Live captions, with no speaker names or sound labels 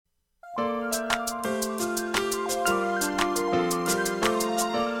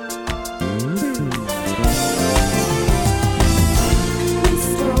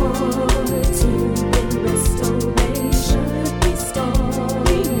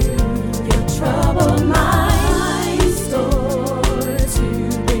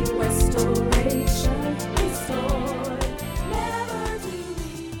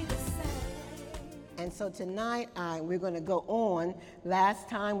we're going to go on. Last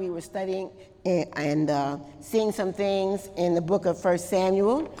time we were studying and seeing some things in the book of 1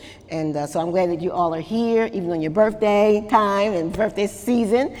 Samuel. And so I'm glad that you all are here, even on your birthday time and birthday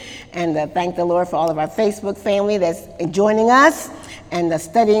season. And thank the Lord for all of our Facebook family that's joining us and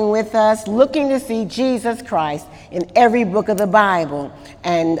studying with us, looking to see Jesus Christ in every book of the Bible.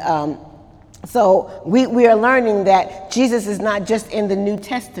 And so we are learning that Jesus is not just in the New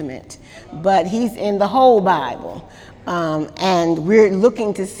Testament, but he's in the whole Bible. And we're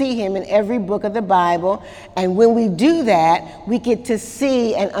looking to see him in every book of the Bible. And when we do that, we get to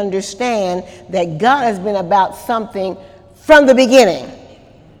see and understand that God has been about something from the beginning.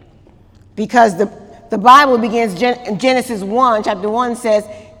 Because the Bible begins, Genesis 1, chapter 1 says,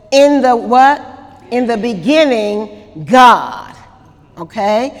 in the what? In the beginning, God.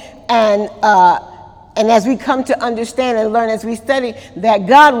 Okay? And as we come to understand and learn as we study that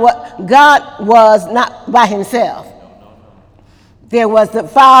God was not by himself. There was the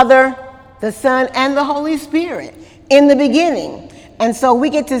Father, the Son, and the Holy Spirit in the beginning. And so we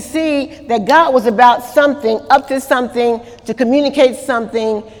get to see that God was about something, up to something, to communicate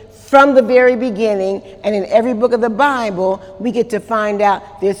something from the very beginning. And in every book of the Bible, we get to find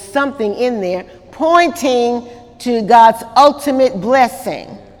out there's something in there pointing to God's ultimate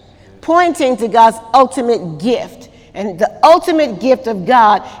blessing, pointing to God's ultimate gift. And the ultimate gift of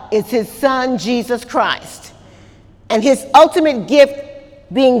God is his Son, Jesus Christ. And his ultimate gift,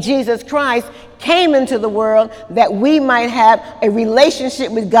 being Jesus Christ, came into the world that we might have a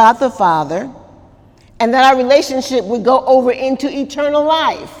relationship with God the Father, and that our relationship would go over into eternal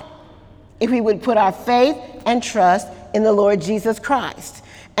life if we would put our faith and trust in the Lord Jesus Christ.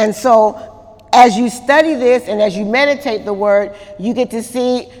 And so as you study this and as you meditate the word, you get to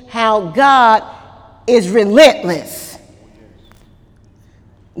see how God is relentless.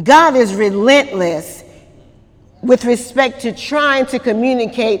 God is relentless with respect to trying to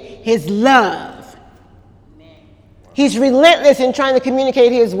communicate his love. He's relentless in trying to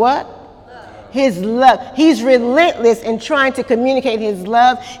communicate his what? His love. He's relentless in trying to communicate his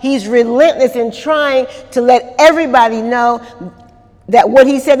love. He's relentless in trying to let everybody know that what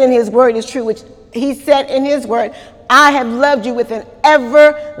he said in his word is true, which he said in his word, I have loved you with an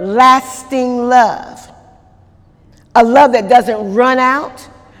everlasting love. A love that doesn't run out.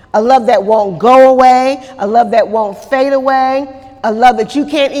 A love that won't go away, a love that won't fade away, a love that you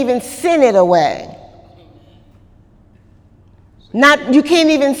can't even sin it away. You can't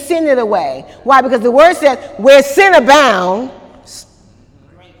even sin it away. Why? Because the word says, where sin abounds,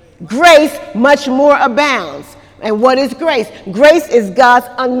 grace much more abounds. And what is grace? Grace is God's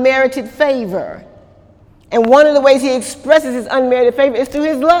unmerited favor. And one of the ways he expresses his unmerited favor is through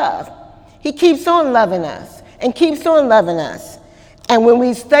his love. He keeps on loving us and keeps on loving us. And when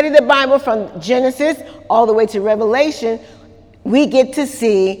we study the Bible from Genesis all the way to Revelation, we get to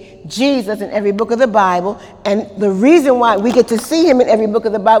see Jesus in every book of the Bible. And the reason why we get to see him in every book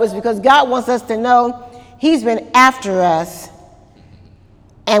of the Bible is because God wants us to know he's been after us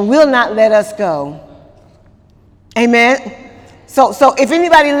and will not let us go. Amen? So if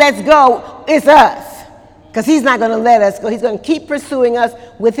anybody lets go, it's us. Because he's not going to let us go. He's going to keep pursuing us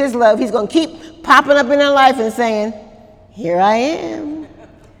with his love. He's going to keep popping up in our life and saying, here I am.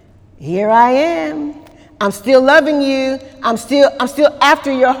 Here I am. I'm still loving you. I'm still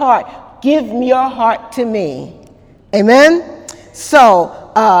after your heart. Give your heart to me. Amen?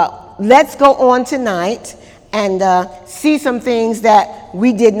 So let's go on tonight and see some things that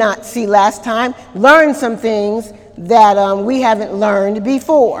we did not see last time. Learn some things that we haven't learned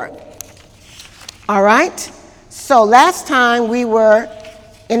before. All right? So last time we were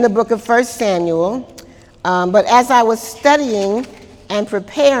in the book of 1 Samuel. But as I was studying and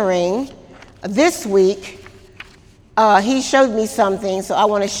preparing this week, he showed me something, so I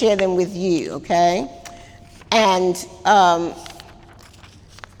want to share them with you, okay? And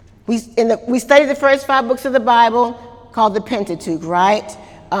we studied the first 5 books of the Bible called the Pentateuch, right?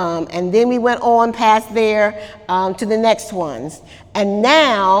 And then we went on past there to the next ones. And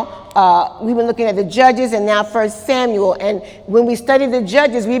now we've been looking at the Judges and now 1 Samuel. And when we studied the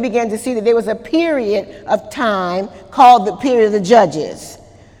Judges, we began to see that there was a period of time called the period of the Judges.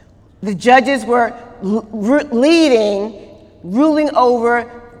 The Judges were ruling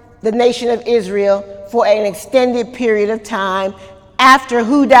over the nation of Israel for an extended period of time after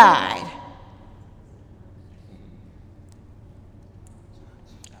who died?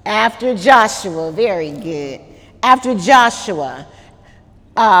 After Joshua. Very good. After Joshua.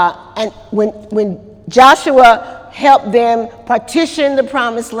 And when Joshua helped them partition the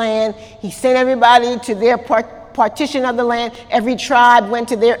promised land, he sent everybody to their partition of the land. Every tribe went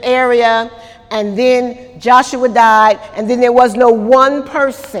to their area. and then Joshua died, and then there was no one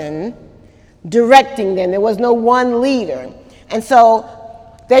person directing them. There was no one leader. And so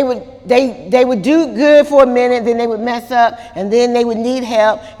they would do good for a minute, then they would mess up, and then they would need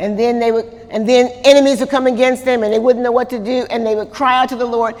help, and then enemies would come against them, and they wouldn't know what to do, and they would cry out to the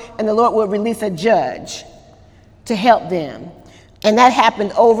Lord, and the Lord would release a judge to help them. And that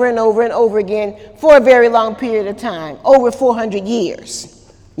happened over and over and over again for a very long period of time, over 400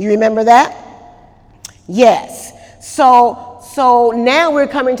 years. You remember that? Yes. So now we're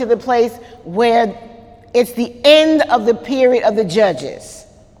coming to the place where it's the end of the period of the judges.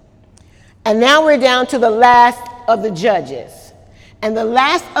 And now we're down to the last of the judges. And the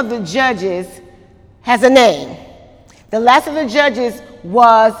last of the judges has a name. The last of the judges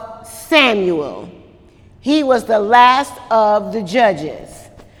was Samuel. He was the last of the judges.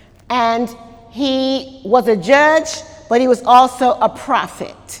 And he was a judge, but he was also a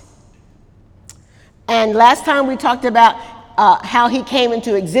prophet. And last time we talked about how he came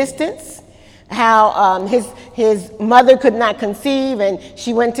into existence, how his mother could not conceive, and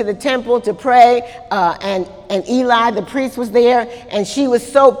she went to the temple to pray, and Eli, the priest, was there, and she was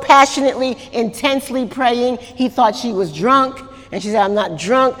so passionately, intensely praying, he thought she was drunk, and she said, "I'm not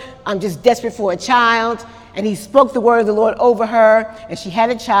drunk, I'm just desperate for a child." And he spoke the word of the Lord over her, and she had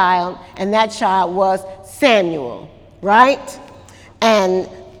a child, and that child was Samuel, right? And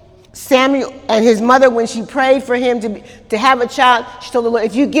Samuel and his mother, when she prayed for him to have a child, she told the Lord,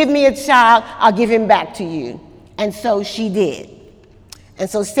 "If you give me a child, I'll give him back to you." And so she did. And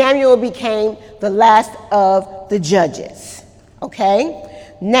so Samuel became the last of the judges. Okay?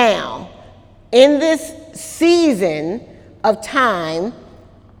 Now, in this season of time,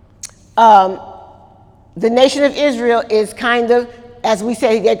 the nation of Israel is kind of, as we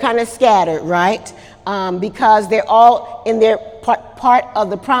say, they're kind of scattered, right? Because they're all in their part of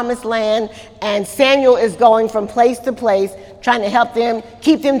the promised land, and Samuel is going from place to place, trying to help them,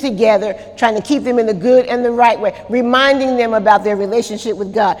 keep them together, trying to keep them in the good and the right way, reminding them about their relationship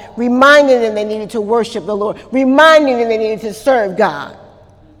with God, reminding them they needed to worship the Lord, reminding them they needed to serve God.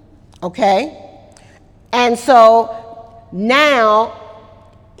 Okay? And so now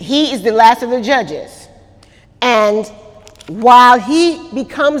he is the last of the judges. And while he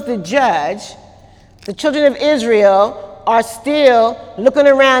becomes the judge, the children of Israel are still looking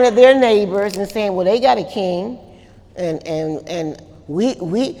around at their neighbors and saying, "Well, they got a king, and we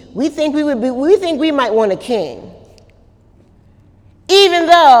think we think we might want a king," even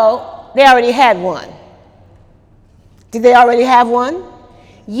though they already had one. Did they already have one?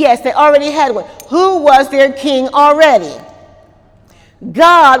 Yes, they already had one. Who was their king already?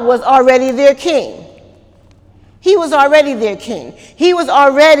 God was already their king. He was already their king. He was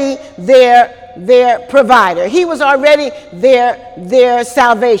already their provider. He was already their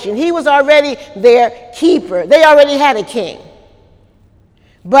salvation. He was already their keeper. They already had a king.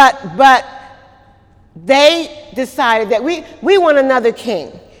 But they decided that we want another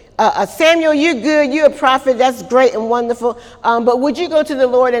king. Samuel, you're good. You're a prophet. That's great and wonderful. But would you go to the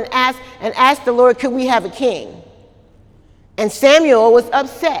Lord and ask the Lord, could we have a king? And Samuel was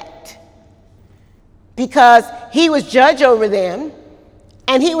upset, because he was judge over them,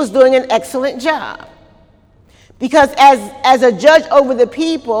 and he was doing an excellent job. Because as a judge over the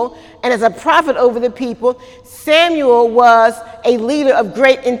people and as a prophet over the people, Samuel was a leader of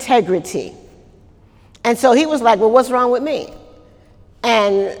great integrity. And so he was like, "Well, what's wrong with me?"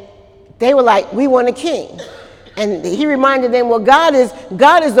 And they were like, "We want a king." And he reminded them, "Well, God is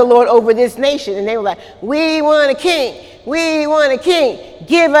the Lord over this nation." And they were like, "We want a king. We want a king.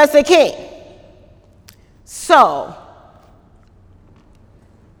 Give us a king." So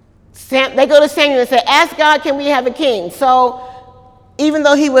they go to Samuel and say, "Ask God, can we have a king?" So even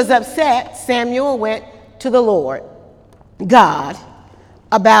though he was upset, Samuel went to the Lord, God,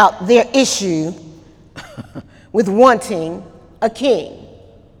 about their issue with wanting a king.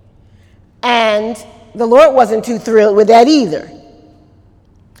 And the Lord wasn't too thrilled with that either.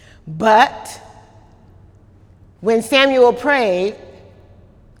 But when Samuel prayed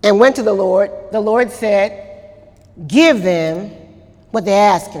and went to the Lord said, "Give them what they're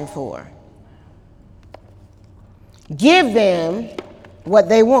asking for. Give them what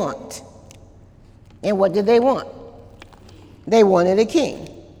they want." And what did they want? They wanted a king.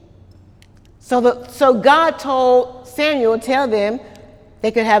 So God told Samuel, tell them they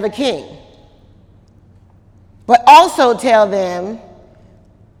could have a king. But also tell them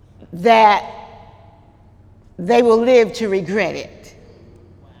that they will live to regret it.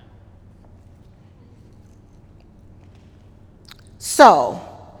 So,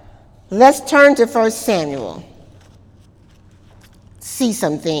 let's turn to 1 Samuel. See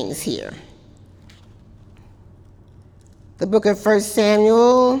some things here. the book of 1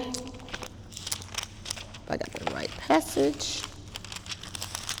 Samuel. If I got the right passage.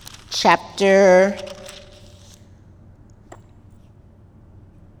 Chapter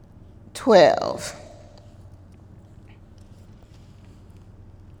 12.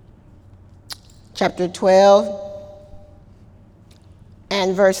 Chapter 12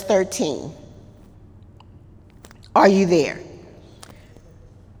 and verse 13. Are you there?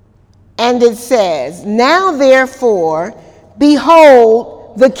 And it says, now therefore,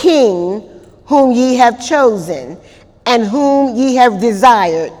 behold the king whom ye have chosen, and whom ye have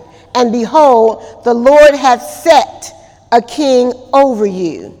desired, and behold, the Lord hath set a king over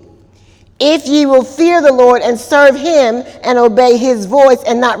you. If ye will fear the Lord and serve him and obey his voice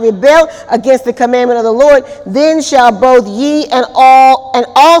and not rebel against the commandment of the Lord, then shall both ye and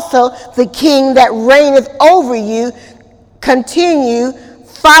also the king that reigneth over you continue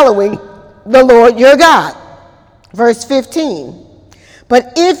following the Lord your God. Verse 15.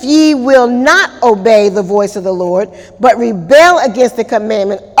 But if ye will not obey the voice of the Lord, but rebel against the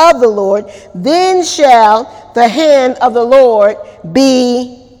commandment of the Lord, then shall the hand of the Lord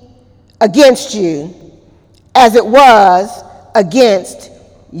be against you, as it was against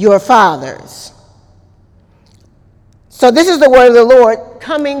your fathers. So this is the word of the Lord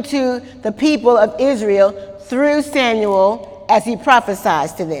coming to the people of Israel through Samuel as he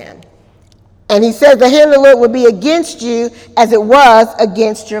prophesies to them. And he says the hand of the Lord will be against you as it was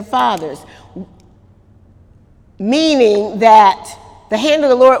against your fathers. Meaning that the hand of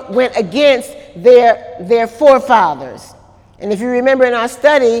the Lord went against their forefathers. And if you remember in our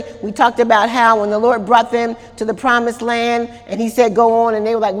study, we talked about how when the Lord brought them to the promised land and he said, go on, and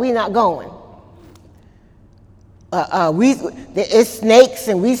they were like, we're not going. It's snakes,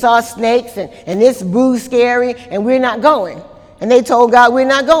 and we saw snakes, and this boo's scary, and we're not going. And they told God, we're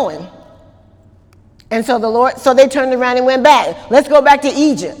not going. And so they turned around and went back. Let's go back to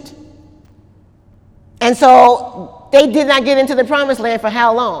Egypt. And so they did not get into the promised land for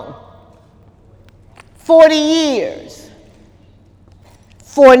how long? 40 years.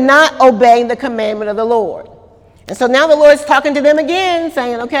 For not obeying the commandment of the Lord. And so now the Lord's talking to them again,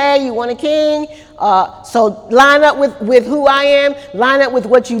 saying, okay, you want a king, so line up with who I am, line up with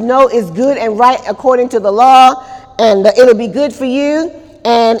what you know is good and right according to the law, and it'll be good for you,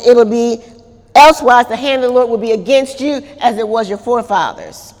 and it'll be, elsewise the hand of the Lord will be against you as it was your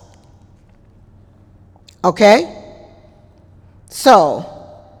forefathers. Okay? So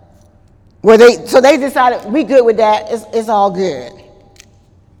they decided, we good with that, it's all good.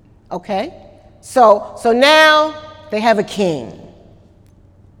 Okay, so now they have a king,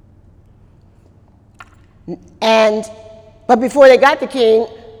 but before they got the king,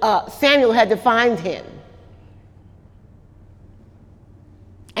 Samuel had to find him,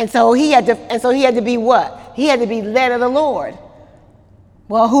 and so he had to be what? He had to be led of the Lord.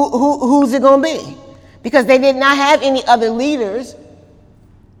 Well, who's it going to be? Because they did not have any other leaders,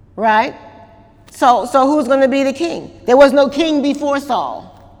 right? So who's going to be the king? There was no king before Saul.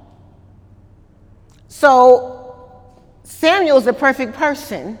 So Samuel's the perfect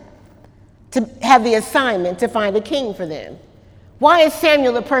person to have the assignment to find a king for them. Why is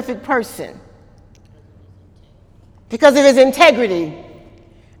Samuel the perfect person? Because of his integrity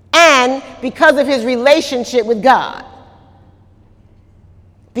and because of his relationship with God.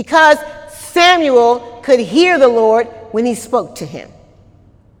 Because Samuel could hear the Lord when he spoke to him.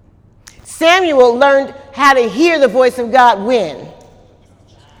 Samuel learned how to hear the voice of God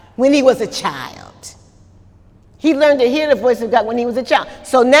when he was a child. He learned to hear the voice of God when he was a child.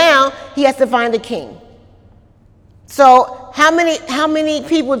 So now he has to find a king. So how many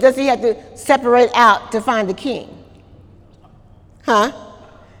people does he have to separate out to find a king? Huh?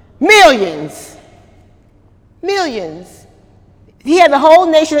 Millions. Millions. He had the whole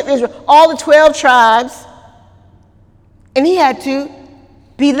nation of Israel, all the 12 tribes, and he had to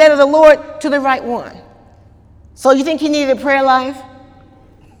be led of the Lord to the right one. So you think he needed a prayer life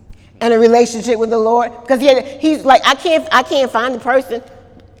and a relationship with the Lord? Because he's like, I can't find the person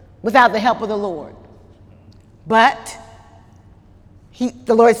without the help of the Lord. But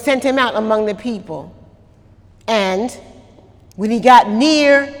the Lord sent him out among the people. And when he got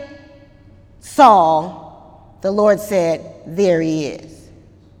near Saul, the Lord said, there he is.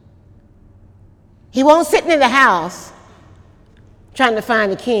 He won't sit in the house trying to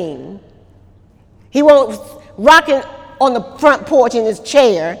find a king. He won't rocking on the front porch in his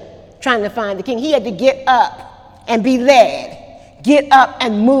chair trying to find the king. He had to get up and be led. Get up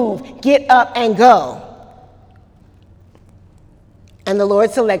and move. Get up and go. And the Lord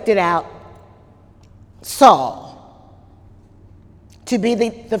selected out Saul to be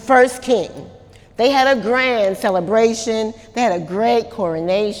the first king They had a grand celebration. They had a great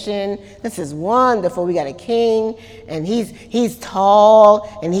coronation. This is wonderful. We got a king, and he's tall,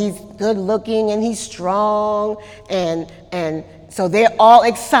 and he's good looking, and he's strong, and so they're all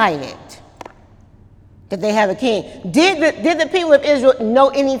excited that they have a king. Did the people of Israel know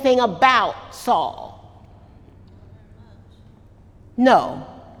anything about Saul? No.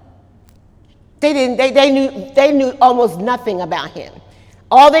 They didn't. They knew almost nothing about him.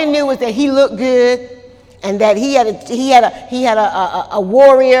 All they knew was that he looked good, and that he had a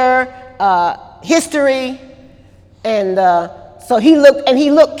warrior history, and so he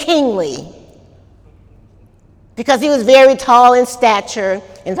looked kingly because he was very tall in stature.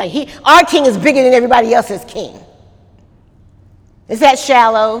 And it's like our king is bigger than everybody else's king. Is that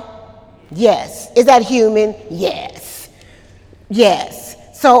shallow? Yes. Is that human? Yes. Yes.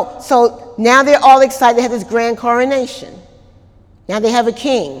 So now they're all excited to have this grand coronation. Now they have a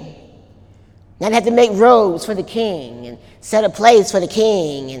king. Now they have to make robes for the king and set a place for the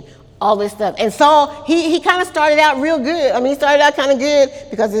king and all this stuff. And Saul, he kind of started out real good. I mean, he started out kind of good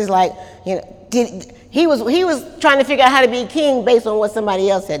because it's like, he was trying to figure out how to be king based on what somebody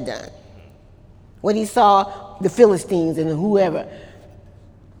else had done. What he saw the Philistines and whoever.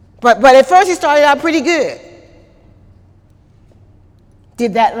 But at first he started out pretty good.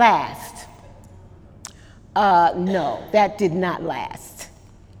 Did that last? No, that did not last.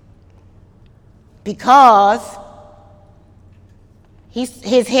 Because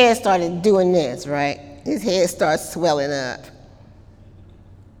his head started doing this, right? His head started swelling up.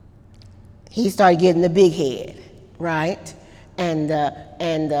 He started getting the big head, right? And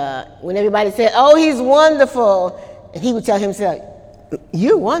when everybody said, "Oh, he's wonderful," and he would tell himself,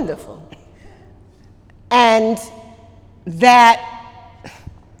 "You're wonderful," and that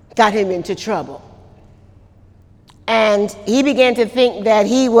got him into trouble. And he began to think that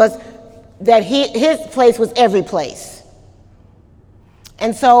his place was every place.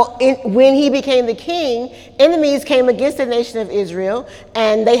 And so when he became the king, enemies came against the nation of Israel,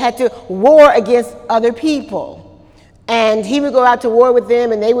 and they had to war against other people. And he would go out to war with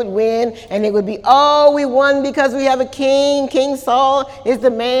them, and they would win, and they would be, "Oh, we won because we have a king. King Saul is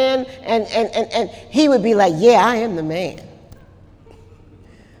the man." And he would be like, "Yeah, I am the man."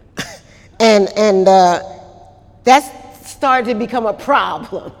 and that started to become a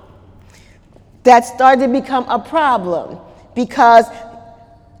problem. That started to become a problem because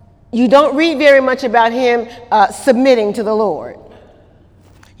you don't read very much about him submitting to the Lord.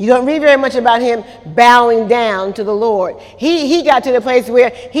 You don't read very much about him bowing down to the Lord. He got to the place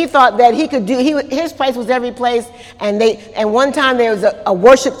where he thought that he could his place was every place, and one time there was a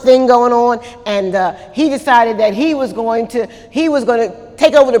worship thing going on, and he decided that he was going to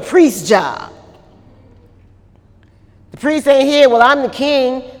take over the priest's job. The priest ain't here. Well, I'm the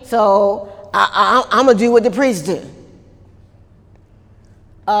king, so I'm going to do what the priests do.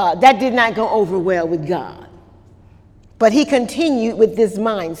 That did not go over well with God. But he continued with this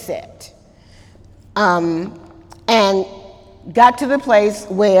mindset and got to the place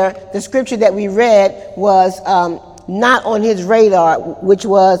where the scripture that we read was not on his radar, which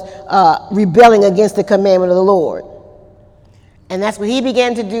was rebelling against the commandment of the Lord. And that's what he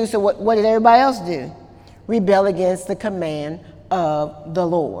began to do. So what did everybody else do? Rebel against the command of the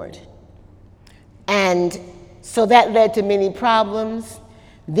Lord. And so that led to many problems.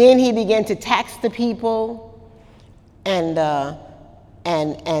 Then he began to tax the people and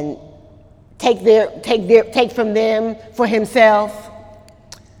take from them for himself,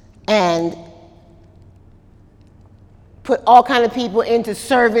 and put all kind of people into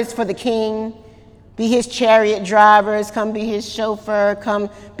service for the king. Be his chariot drivers, come be his chauffeur, come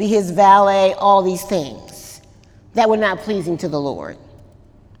be his valet, all these things that were not pleasing to the Lord.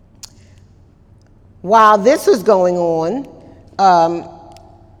 While this was going on,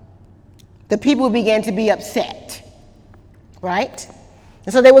 the people began to be upset, right?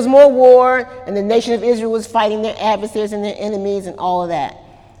 And so there was more war, and the nation of Israel was fighting their adversaries and their enemies and all of that.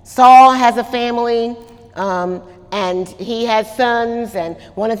 Saul has a family, and he had sons, and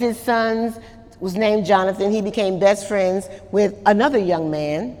one of his sons was named Jonathan. He became best friends with another young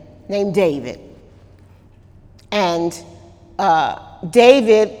man named David. And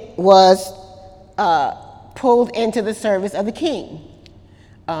David was pulled into the service of the king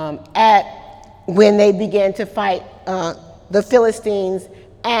when they began to fight the Philistines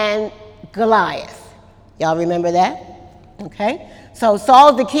and Goliath. Y'all remember that? Okay. So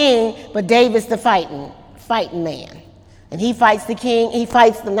Saul's the king, but David's the fighting man. And he fights the king. He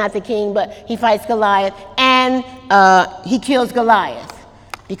fights not the king, but he fights Goliath, and he kills Goliath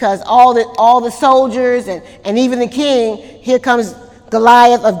because all the soldiers and even the king, here comes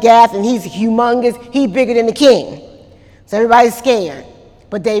Goliath of Gath, and he's humongous. He's bigger than the king. So everybody's scared.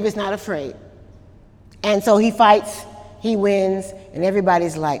 But David's not afraid. And so he fights, he wins, and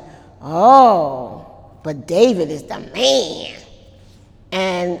everybody's like, oh, but David is the man.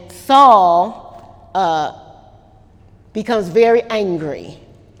 And Saul becomes very angry,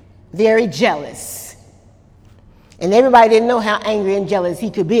 very jealous. And everybody didn't know how angry and jealous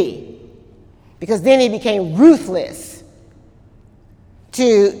he could be, because then he became ruthless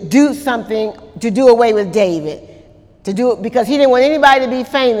to do something, to do away with David, to do it because he didn't want anybody to be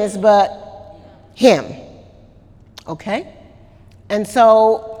famous but him. Okay? And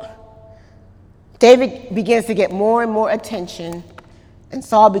so David begins to get more and more attention, and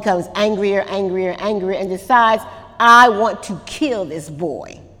Saul becomes angrier, and decides, I want to kill this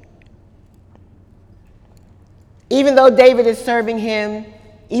boy. Even though David is serving him,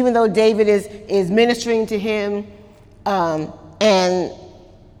 even though David is ministering to him, and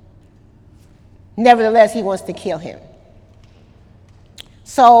nevertheless, he wants to kill him.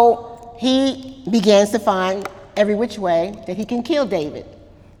 So he begins to find every which way that he can kill David.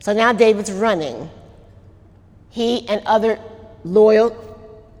 So now David's running. He and other loyal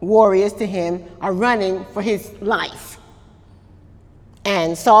warriors to him are running for his life.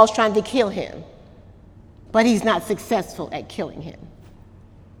 And Saul's trying to kill him, but he's not successful at killing him.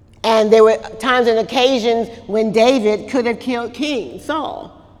 And there were times and occasions when David could have killed King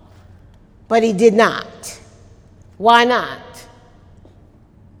Saul, but he did not. Why not?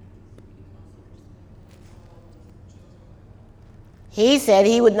 He said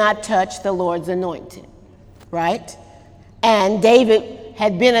he would not touch the Lord's anointed, right? And David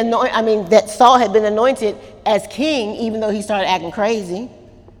had been anointed, that Saul had been anointed as king, even though he started acting crazy,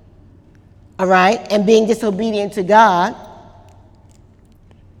 all right, and being disobedient to God.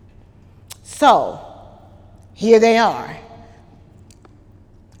 So, here they are.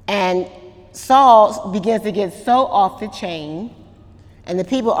 And Saul begins to get so off the chain, and the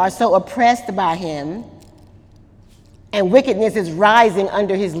people are so oppressed by him, and wickedness is rising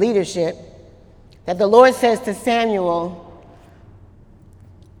under his leadership, that the Lord says to Samuel,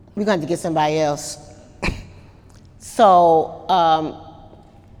 we're going to get somebody else. So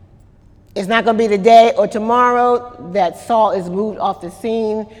it's not going to be today or tomorrow that Saul is moved off the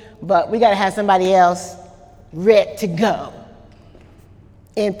scene, but we got to have somebody else ready to go,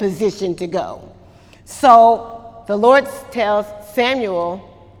 in position to go. So the Lord tells Samuel,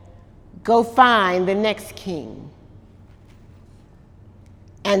 go find the next king.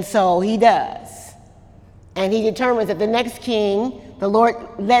 And so he does. And he determines that the next king, the Lord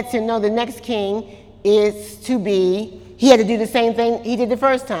lets him know the next king is to be, he had to do the same thing he did the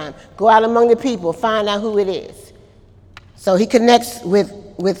first time. Go out among the people, find out who it is. So he connects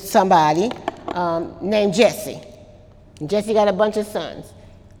with somebody named Jesse. And Jesse got a bunch of sons.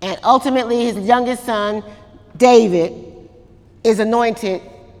 And ultimately his youngest son, David, is anointed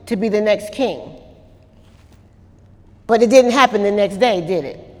to be the next king. But it didn't happen the next day, did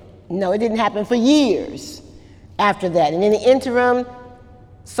it? No, it didn't happen for years after that. And in the interim,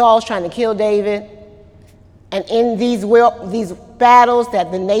 Saul's trying to kill David. And in these battles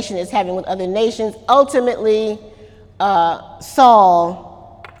that the nation is having with other nations, ultimately,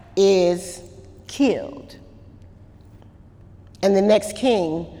 Saul is killed. And the next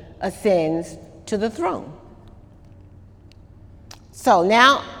king ascends to the throne. So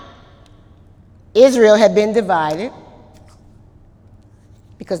now, Israel had been divided,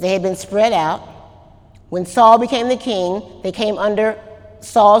 because they had been spread out. When Saul became the king, they came under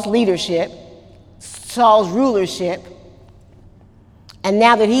Saul's leadership, Saul's rulership. And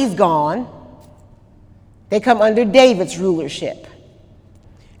now that he's gone, they come under David's rulership.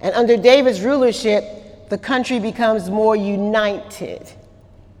 And under David's rulership, the country becomes more united.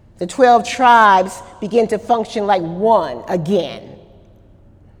 The 12 tribes begin to function like one again.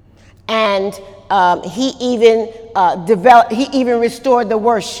 And he even restored the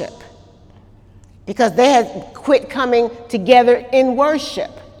worship, because they had quit coming together in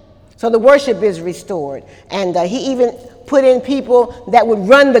worship. So the worship is restored. And he even put in people that would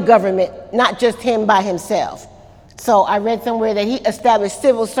run the government, not just him by himself. So I read somewhere that he established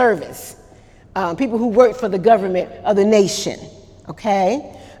civil service, people who worked for the government of the nation,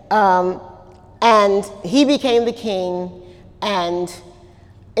 okay? And he became the king, and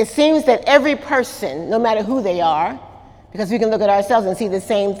it seems that every person, no matter who they are, because we can look at ourselves and see the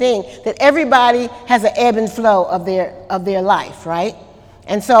same thing, that everybody has an ebb and flow of their life, right?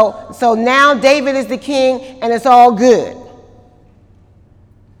 And so now David is the king, and it's all good,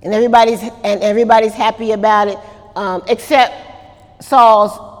 and everybody's happy about it, except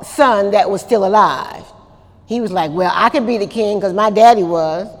Saul's son that was still alive. He was like, well, I could be the king because my daddy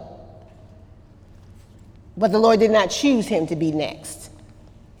was. But the Lord did not choose him to be next.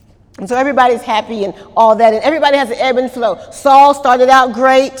 And so everybody's happy and all that, and everybody has an ebb and flow. Saul started out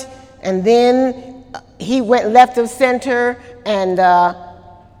great, and then he went left of center and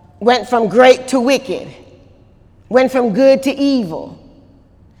went from great to wicked, went from good to evil.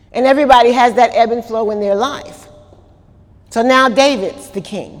 And everybody has that ebb and flow in their life. So now David's the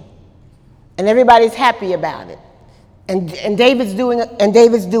king, and everybody's happy about it. And David's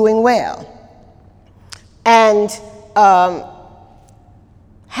doing well. And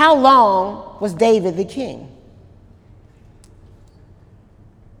how long was David the king?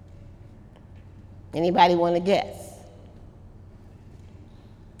 Anybody want to guess?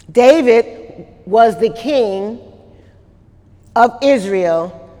 David was the king of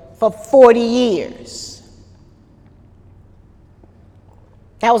Israel for 40 years.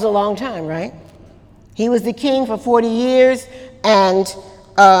 That was a long time, right? He was the king for 40 years, and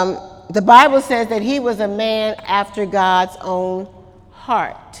the Bible says that he was a man after God's own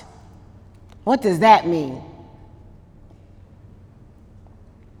heart. What does that mean?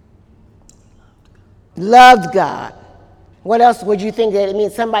 Loved God. What else would you think that it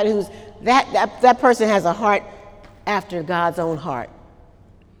means? Somebody who's, that person has a heart after God's own heart.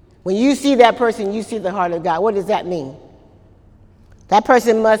 When you see that person, you see the heart of God. What does that mean? That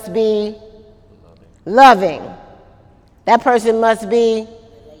person must be loving. That person must be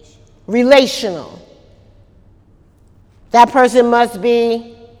relational. That person must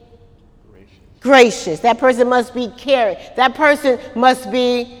be gracious. That person must be caring. That person must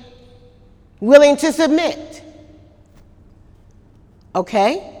be willing to submit.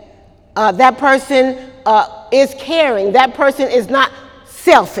 Okay? That person is caring. That person is not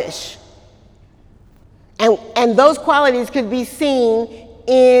selfish. And those qualities could be seen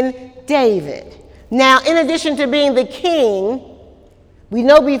in David. Now, in addition to being the king, we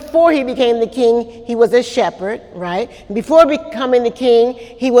know before he became the king, he was a shepherd, right? Before becoming the king,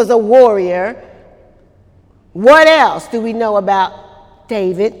 he was a warrior. What else do we know about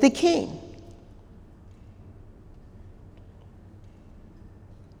David the king?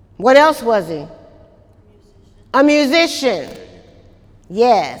 What else was he? A musician.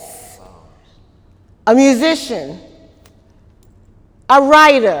 Yes. A musician. A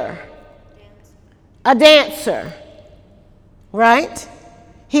writer. A dancer. Right?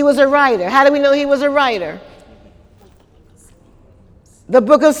 He was a writer. How do we know he was a writer? The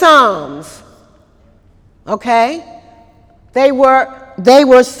book of Psalms. Okay? They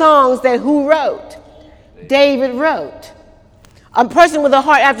were songs that who wrote? David wrote. A person with a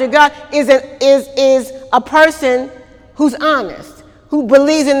heart after God is a person who's honest, who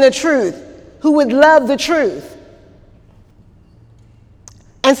believes in the truth, who would love the truth.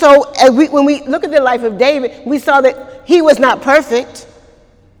 And so when we look at the life of David, we saw that he was not perfect.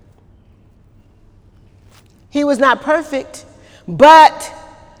 He was not perfect. But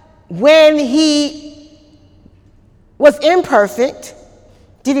when he was imperfect,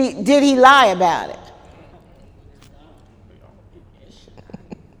 did he lie about it?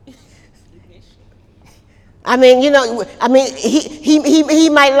 I mean, he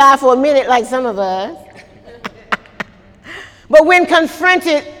might lie for a minute like some of us. But when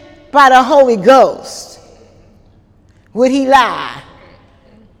confronted by the Holy Ghost, would he lie?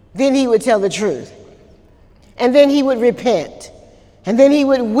 Then he would tell the truth. And then he would repent. And then he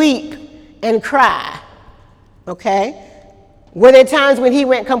would weep and cry. Okay? Were there times when he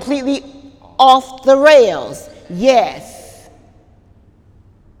went completely off the rails? Yes.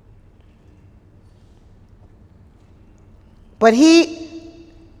 But he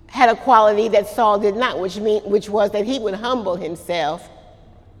had a quality that Saul did not, which was that he would humble himself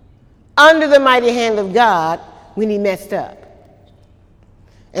under the mighty hand of God when he messed up.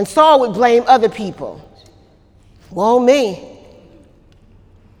 And Saul would blame other people. Woe me.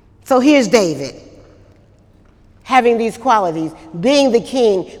 So here's David, having these qualities, being the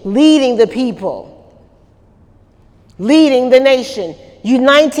king, leading the people, leading the nation,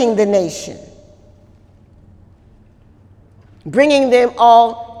 uniting the nation, bringing them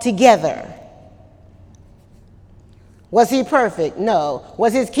all together. Was he perfect? No.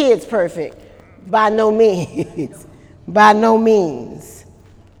 Was his kids perfect? By no means. By no means.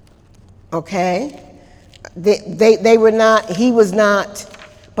 Okay? They were not, he was not,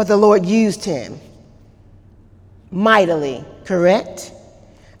 but the Lord used him mightily, correct?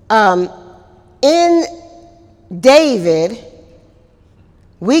 In David,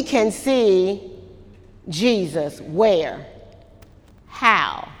 we can see Jesus. Where?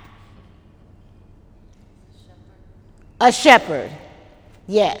 How? A shepherd.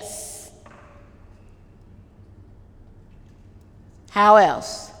 Yes. How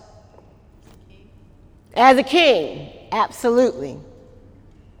else? As a king, absolutely.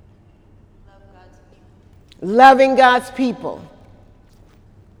 Loving God's people.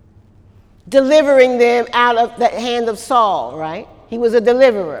 Delivering them out of the hand of Saul, right? He was a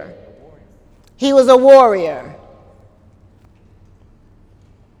deliverer. He was a warrior.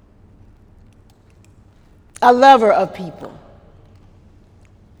 A lover of people.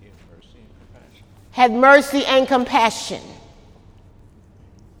 Had mercy and compassion.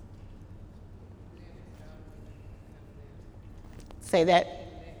 Say that.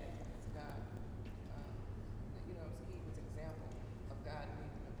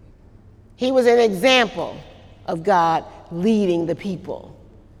 He was an example of God leading the people.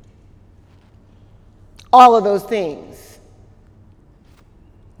 All of those things.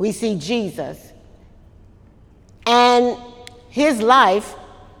 We see Jesus. And his life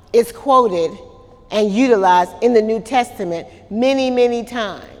is quoted and utilized in the New Testament many, many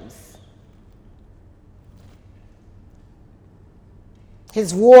times.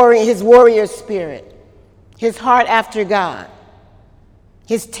 His warrior spirit, his heart after God,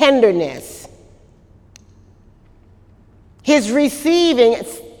 his tenderness, his receiving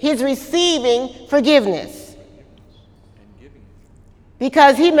forgiveness.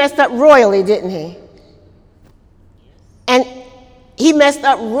 Because he messed up royally, didn't he? And he messed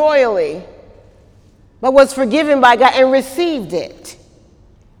up royally, but was forgiven by God and received it.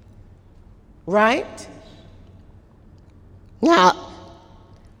 Right? Now,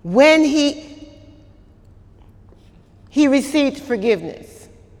 when he received forgiveness,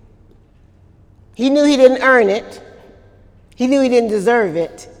 he knew he didn't earn it. He knew he didn't deserve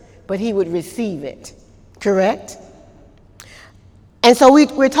it, but he would receive it. Correct? And so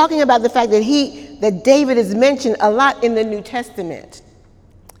we're talking about the fact that David is mentioned a lot in the New Testament.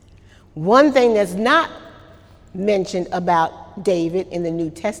 One thing that's not mentioned about David in the New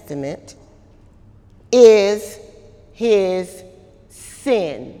Testament is his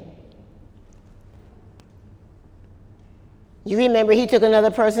sin. You remember he took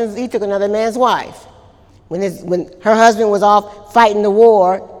another man's wife. When her husband was off fighting the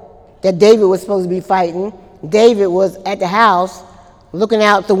war that David was supposed to be fighting, David was at the house looking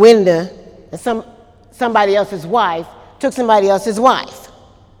out the window, and somebody else's wife took somebody else's wife.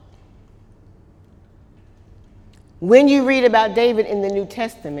 When you read about David in the New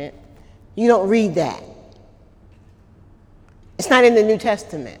Testament, you don't read that. It's not in the New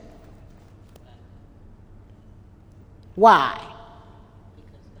Testament. Why?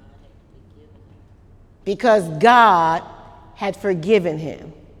 Because God had forgiven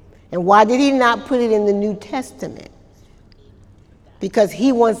him. And why did he not put it in the New Testament? Because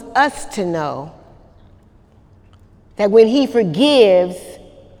he wants us to know that when he forgives,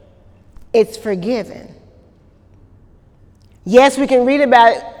 it's forgiven. Yes, we can read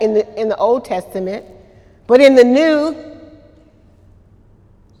about it in the Old Testament, but in the New,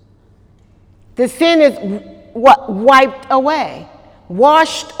 the sin is wiped away,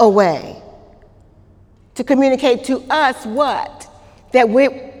 washed away, to communicate to us what? That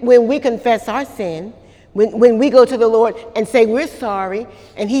when we confess our sin, when we go to the Lord and say we're sorry,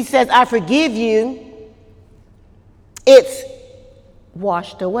 and he says, I forgive you, it's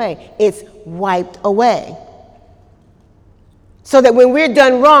washed away. It's wiped away. So that when we're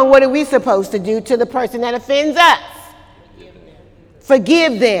done wrong, what are we supposed to do to the person that offends us?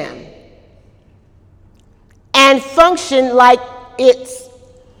 Forgive them. And function like it's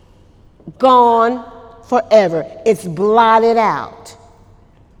gone forever. It's blotted out.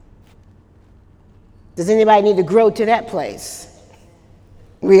 Does anybody need to grow to that place?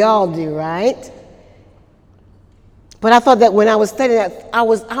 We all do, right? But I thought that when I was studying that, I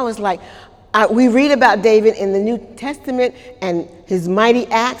was like, we read about David in the New Testament and his mighty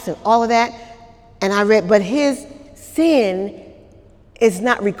acts and all of that, and I read, but his sin is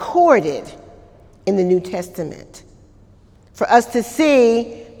not recorded in the New Testament. For us to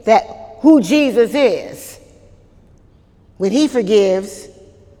see that who Jesus is, when he forgives,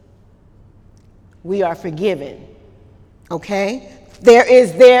 we are forgiven. Okay? There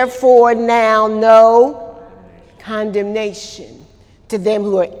is therefore now no condemnation to them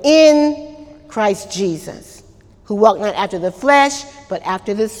who are in Christ Jesus, who walk not after the flesh, but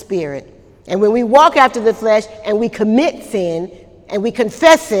after the Spirit. And when we walk after the flesh and we commit sin and we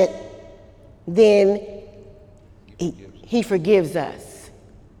confess it, then he forgives us.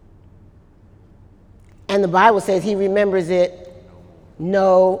 And the Bible says he remembers it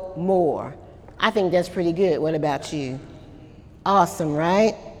no more. I think that's pretty good. What about you? Awesome,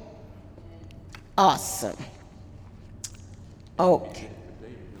 right? Awesome. Okay.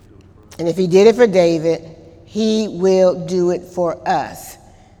 And if he did it for David, He will do it for us.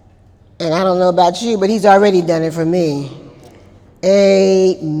 And I don't know about you, but he's already done it for me.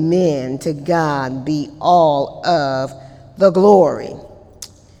 Amen. To God be all of the glory.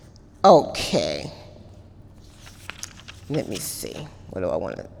 Okay. Let me see. What do I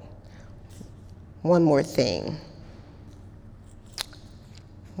want to? One more thing.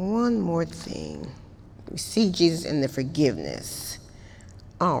 We see Jesus in the forgiveness.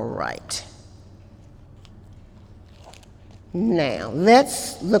 All right. Now,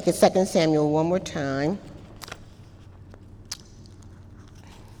 let's look at 2 Samuel one more time.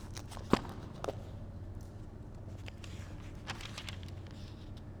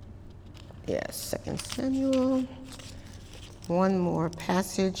 Yes, 2 Samuel. One more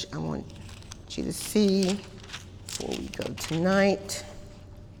passage I want you to see before we go tonight.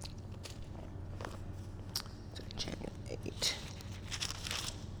 January 8.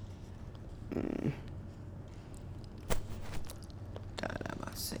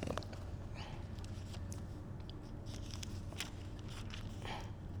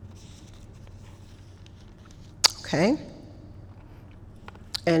 Okay.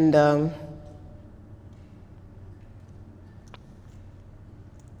 And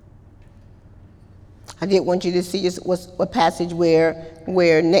I did want you to see just a passage where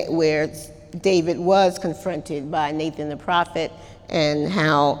David was confronted by Nathan the prophet and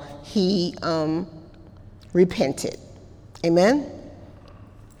how he repented. Amen?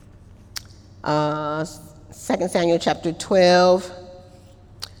 2 Samuel chapter 12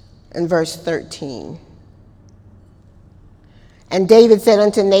 and verse 13. And David said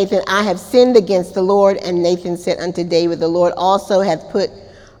unto Nathan, I have sinned against the Lord. And Nathan said unto David, the Lord also hath put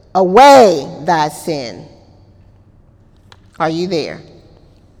away thy sin. Are you there?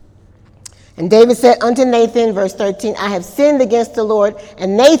 And David said unto Nathan, verse 13, I have sinned against the Lord.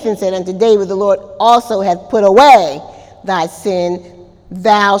 And Nathan said unto David, the Lord also hath put away thy sin.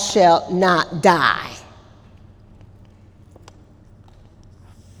 Thou shalt not die.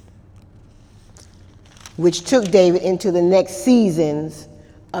 Which took David into the next seasons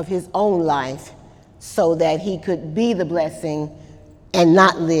of his own life so that he could be the blessing and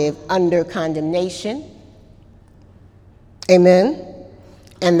not live under condemnation. Amen.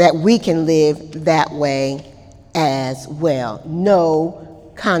 And that we can live that way as well.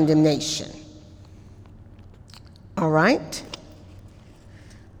 No condemnation. All right?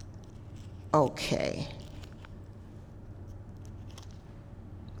 Okay.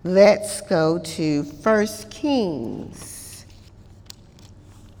 Let's go to 1 Kings.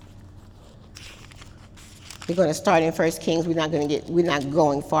 We're going to start in 1 Kings. We're not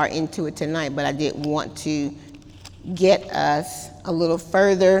going far into it tonight, but I did want to get us a little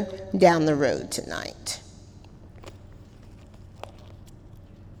further down the road tonight.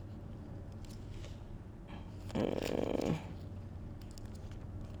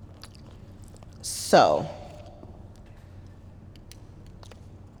 So,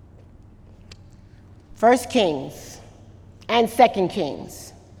 1 Kings and 2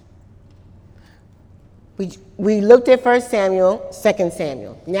 Kings. We looked at 1 Samuel, 2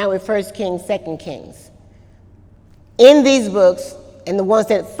 Samuel. Now we're 1 Kings, 2 Kings. In these books, and the ones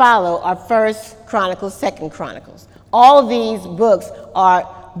that follow are 1 Chronicles, 2 Chronicles. All these books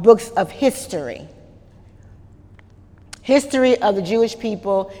are books of history. History of the Jewish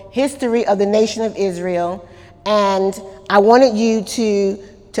people, history of the nation of Israel. And I wanted you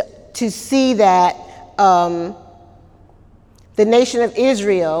to see that the nation of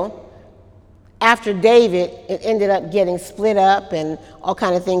Israel, after David, it ended up getting split up and all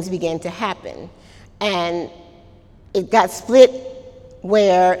kind of things began to happen. And it got split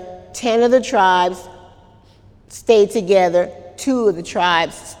where 10 of the tribes stayed together, 2 of the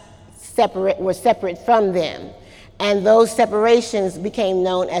tribes were separate from them. And those separations became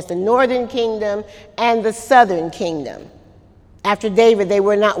known as the Northern Kingdom and the Southern Kingdom. After David, they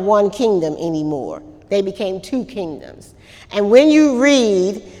were not one kingdom anymore. They became 2 kingdoms. And when you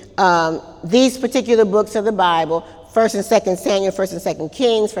read these particular books of the Bible, 1 and 2 Samuel, 1 and 2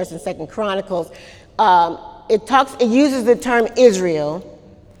 Kings, 1 and 2 Chronicles, it uses the term Israel.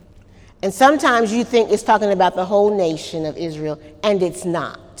 And sometimes you think it's talking about the whole nation of Israel, and it's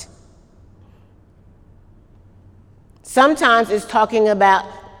not. Sometimes it's talking about,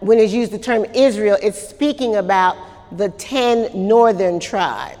 when it's used the term Israel, it's speaking about the 10 northern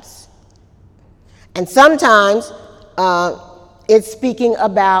tribes. And sometimes it's speaking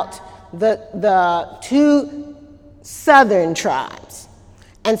about the 2 southern tribes.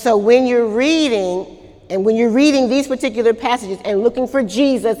 And so when you're reading And when you're reading these particular passages and looking for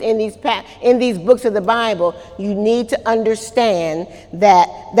Jesus in these books of the Bible, you need to understand that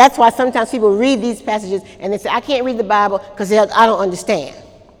that's why sometimes people read these passages and they say, I can't read the Bible because I don't understand.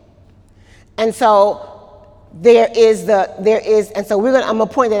 And so and so I'm going to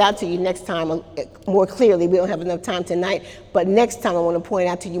point that out to you next time more clearly. We don't have enough time tonight, but next time I want to point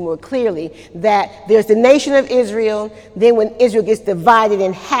out to you more clearly that there's the nation of Israel. Then when Israel gets divided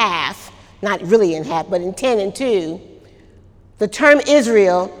in half, not really in half, but in 10 and 2, the term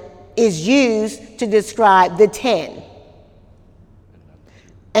Israel is used to describe the 10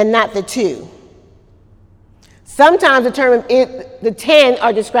 and not the 2. Sometimes the 10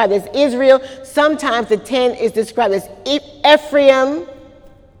 are described as Israel. Sometimes the 10 is described as Ephraim.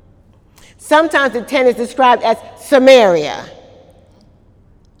 Sometimes the 10 is described as Samaria.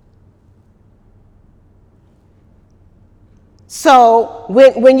 So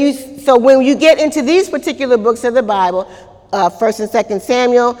when you get into these particular books of the Bible, 1st and 2nd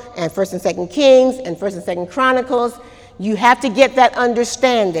Samuel and 1st and 2nd Kings and 1st and 2nd Chronicles, you have to get that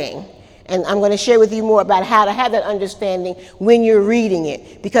understanding. And I'm going to share with you more about how to have that understanding when you're reading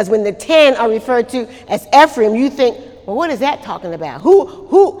it. Because when the 10 are referred to as Ephraim, you think, well, what is that talking about?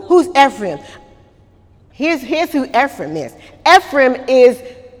 Who's Ephraim? Here's who Ephraim is. Ephraim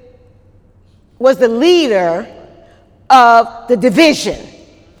was the leader of the division.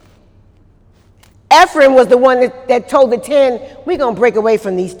 Ephraim was the one that told the 10, we're going to break away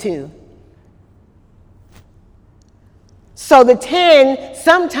from these 2. So the 10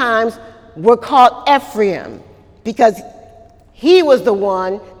 sometimes were called Ephraim because he was the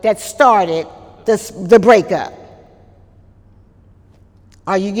one that started the breakup.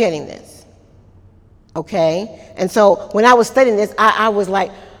 Are you getting this? Okay? And so when I was studying this, I was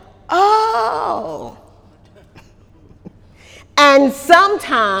like, oh. And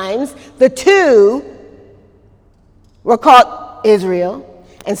sometimes the 2 were called Israel,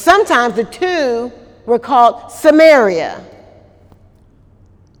 and sometimes the 2 were called Samaria.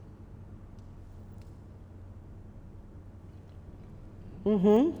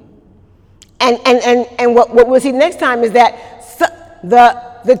 And what we'll see next time is that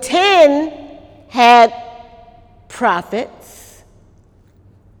the 10 had prophets,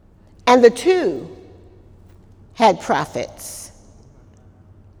 and the 2 had prophets.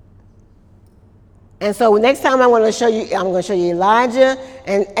 And so next time I'm going to show you Elijah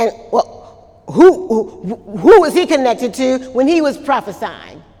and who was he connected to when he was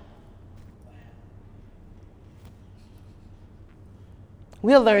prophesying?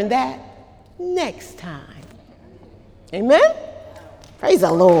 We'll learn that next time. Amen? Praise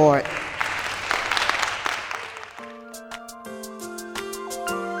the Lord.